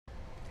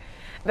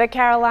The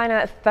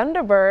Carolina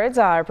Thunderbirds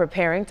are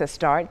preparing to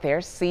start their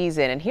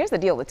season. And here's the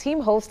deal. The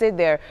team hosted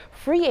their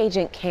free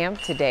agent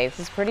camp today. This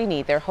is pretty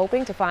neat. They're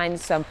hoping to find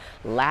some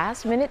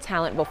last-minute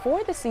talent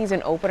before the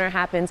season opener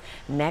happens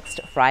next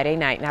Friday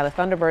night. Now, the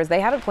Thunderbirds,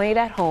 they haven't played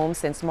at home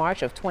since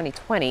March of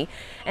 2020,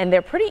 and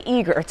they're pretty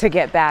eager to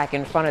get back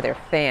in front of their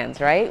fans,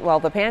 right?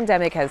 Well, the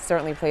pandemic has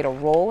certainly played a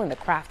role in the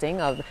crafting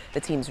of the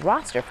team's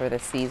roster for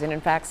this season.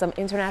 In fact, some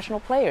international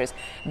players,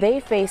 they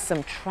face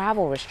some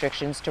travel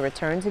restrictions to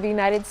return to the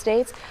United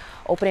States,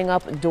 opening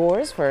up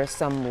doors for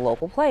some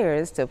local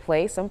players to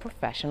play some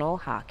professional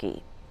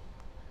hockey.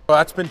 Well,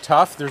 that's been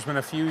tough. There's been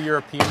a few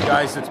European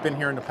guys that's been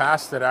here in the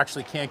past that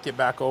actually can't get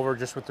back over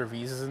just with their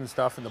visas and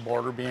stuff and the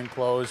border being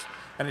closed.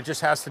 And it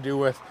just has to do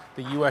with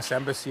the U.S.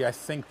 Embassy, I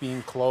think,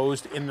 being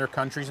closed in their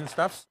countries and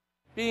stuff.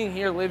 Being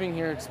here, living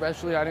here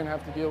especially, I didn't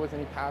have to deal with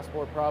any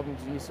passport problems,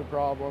 visa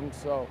problems.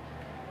 So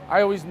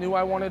I always knew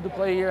I wanted to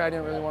play here. I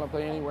didn't really want to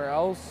play anywhere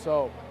else.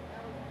 So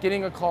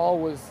getting a call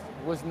was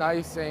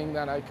nice, saying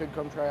that I could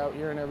come try out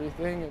here and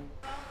everything.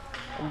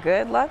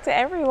 Good luck to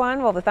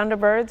everyone. Well, the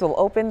Thunderbirds will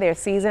open their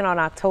season on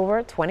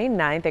October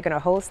 29th. They're going to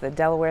host the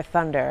Delaware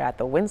Thunder at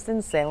the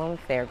Winston-Salem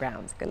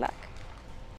Fairgrounds. Good luck.